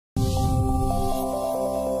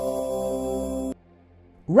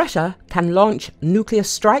Russia can launch nuclear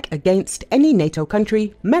strike against any NATO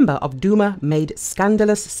country, member of Duma made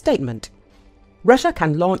scandalous statement. Russia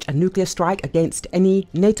can launch a nuclear strike against any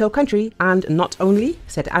NATO country, and not only,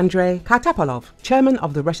 said Andrei Kartapolov, chairman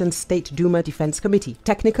of the Russian State Duma Defense Committee.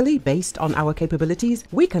 Technically, based on our capabilities,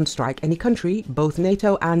 we can strike any country, both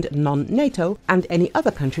NATO and non-NATO, and any other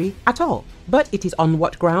country at all. But it is on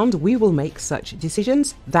what ground we will make such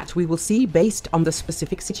decisions that we will see based on the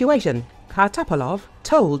specific situation, Kartapolov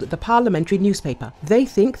told the Parliamentary Newspaper. They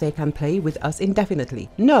think they can play with us indefinitely.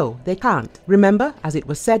 No, they can't. Remember, as it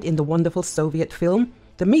was said in the wonderful Soviet film,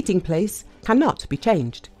 the meeting place cannot be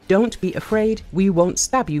changed. Don't be afraid, we won't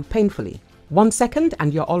stab you painfully. 1 second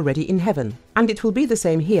and you're already in heaven. And it will be the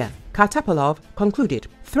same here. Kartapolov concluded.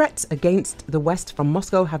 Threats against the West from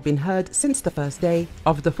Moscow have been heard since the first day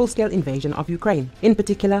of the full-scale invasion of Ukraine. In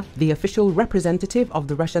particular, the official representative of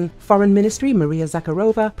the Russian Foreign Ministry, Maria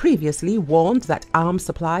Zakharova, previously warned that arms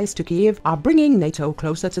supplies to Kiev are bringing NATO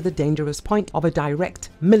closer to the dangerous point of a direct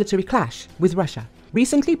military clash with Russia.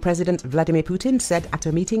 Recently, President Vladimir Putin said at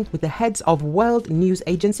a meeting with the heads of world news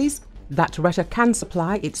agencies that Russia can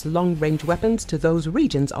supply its long-range weapons to those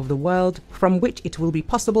regions of the world from which it will be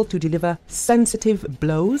possible to deliver sensitive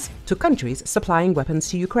blows to countries supplying weapons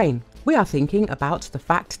to Ukraine. We are thinking about the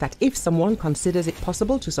fact that if someone considers it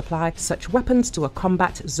possible to supply such weapons to a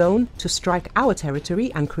combat zone to strike our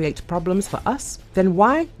territory and create problems for us, then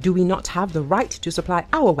why do we not have the right to supply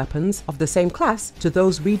our weapons of the same class to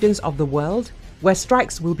those regions of the world where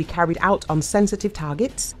strikes will be carried out on sensitive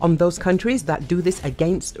targets, on those countries that do this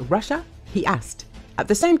against Russia? He asked. At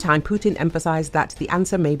the same time, Putin emphasized that the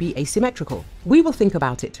answer may be asymmetrical. We will think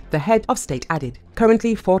about it, the head of state added.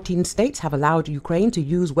 Currently, 14 states have allowed Ukraine to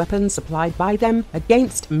use weapons supplied by them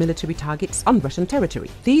against military targets on Russian territory.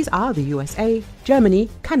 These are the USA, Germany,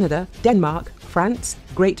 Canada, Denmark, France,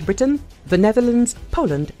 Great Britain, the Netherlands,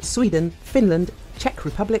 Poland, Sweden, Finland, Czech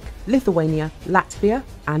Republic, Lithuania, Latvia,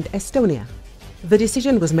 and Estonia. The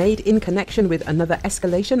decision was made in connection with another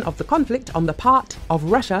escalation of the conflict on the part of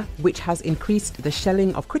Russia, which has increased the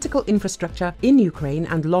shelling of critical infrastructure in Ukraine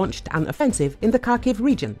and launched an offensive in the Kharkiv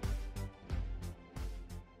region.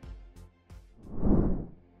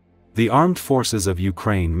 The armed forces of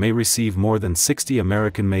Ukraine may receive more than 60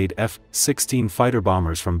 American-made F-16 fighter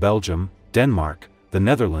bombers from Belgium, Denmark, the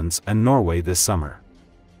Netherlands, and Norway this summer.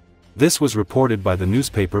 This was reported by the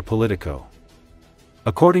newspaper Politico.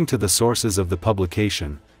 According to the sources of the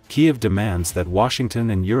publication, Kiev demands that Washington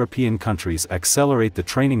and European countries accelerate the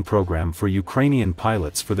training program for Ukrainian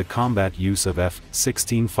pilots for the combat use of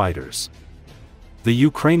F-16 fighters. The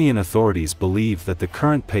Ukrainian authorities believe that the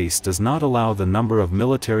current pace does not allow the number of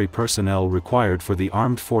military personnel required for the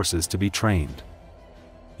armed forces to be trained.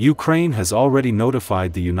 Ukraine has already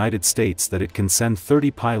notified the United States that it can send 30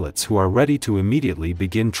 pilots who are ready to immediately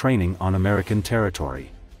begin training on American territory.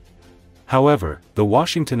 However, the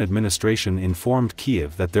Washington administration informed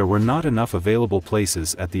Kiev that there were not enough available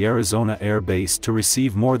places at the Arizona Air Base to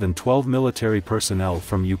receive more than 12 military personnel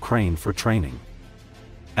from Ukraine for training.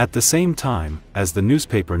 At the same time, as the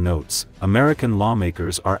newspaper notes, American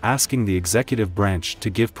lawmakers are asking the executive branch to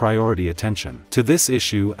give priority attention to this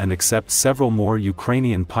issue and accept several more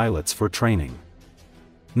Ukrainian pilots for training.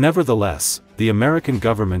 Nevertheless, the American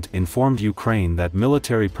government informed Ukraine that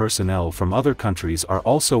military personnel from other countries are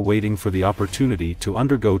also waiting for the opportunity to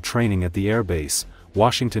undergo training at the airbase.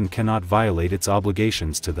 Washington cannot violate its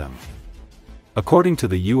obligations to them. According to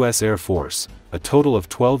the U.S. Air Force, a total of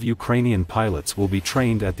 12 Ukrainian pilots will be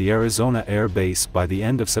trained at the Arizona Air Base by the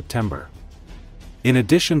end of September. In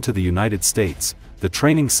addition to the United States, the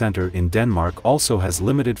training center in Denmark also has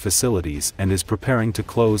limited facilities and is preparing to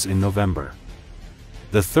close in November.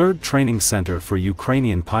 The third training center for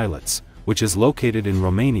Ukrainian pilots, which is located in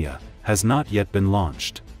Romania, has not yet been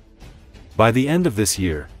launched. By the end of this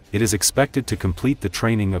year, it is expected to complete the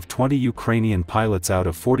training of 20 Ukrainian pilots out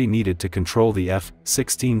of 40 needed to control the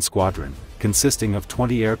F-16 squadron, consisting of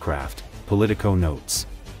 20 aircraft, Politico notes.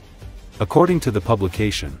 According to the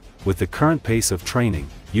publication, with the current pace of training,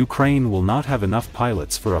 Ukraine will not have enough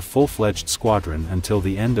pilots for a full-fledged squadron until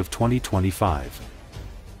the end of 2025.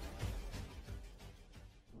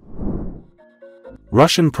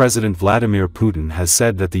 Russian President Vladimir Putin has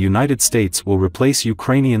said that the United States will replace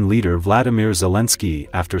Ukrainian leader Vladimir Zelenski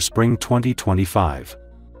after spring 2025.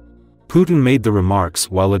 Putin made the remarks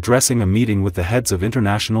while addressing a meeting with the heads of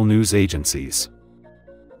international news agencies.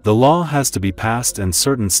 The law has to be passed and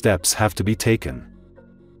certain steps have to be taken.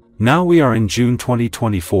 Now we are in June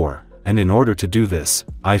 2024, and in order to do this,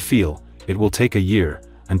 I feel, it will take a year,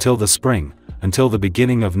 until the spring, until the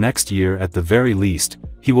beginning of next year at the very least,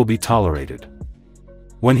 he will be tolerated.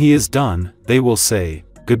 When he is done, they will say,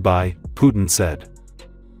 goodbye, Putin said.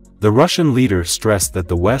 The Russian leader stressed that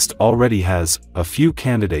the West already has a few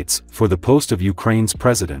candidates for the post of Ukraine's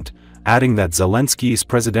president, adding that Zelensky's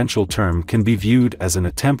presidential term can be viewed as an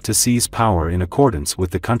attempt to seize power in accordance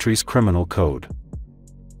with the country's criminal code.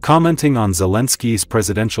 Commenting on Zelensky's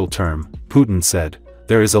presidential term, Putin said,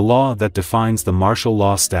 "There is a law that defines the martial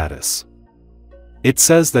law status. It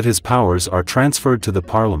says that his powers are transferred to the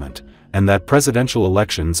parliament, and that presidential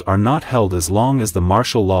elections are not held as long as the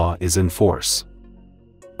martial law is in force.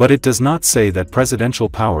 But it does not say that presidential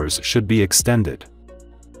powers should be extended.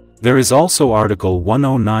 There is also Article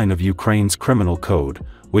 109 of Ukraine's criminal code,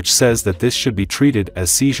 which says that this should be treated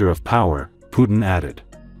as seizure of power," Putin added.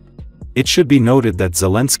 It should be noted that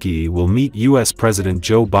Zelensky will meet US President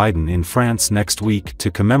Joe Biden in France next week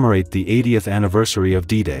to commemorate the 80th anniversary of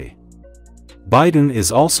D-Day. Biden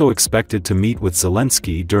is also expected to meet with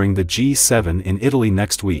Zelensky during the G7 in Italy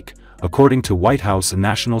next week, according to White House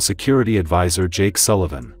National Security Advisor Jake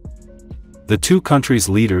Sullivan. The two countries'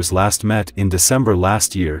 leaders last met in December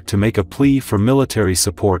last year to make a plea for military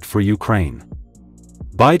support for Ukraine.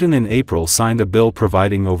 Biden in April signed a bill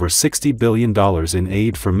providing over $60 billion in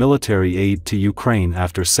aid for military aid to Ukraine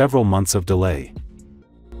after several months of delay.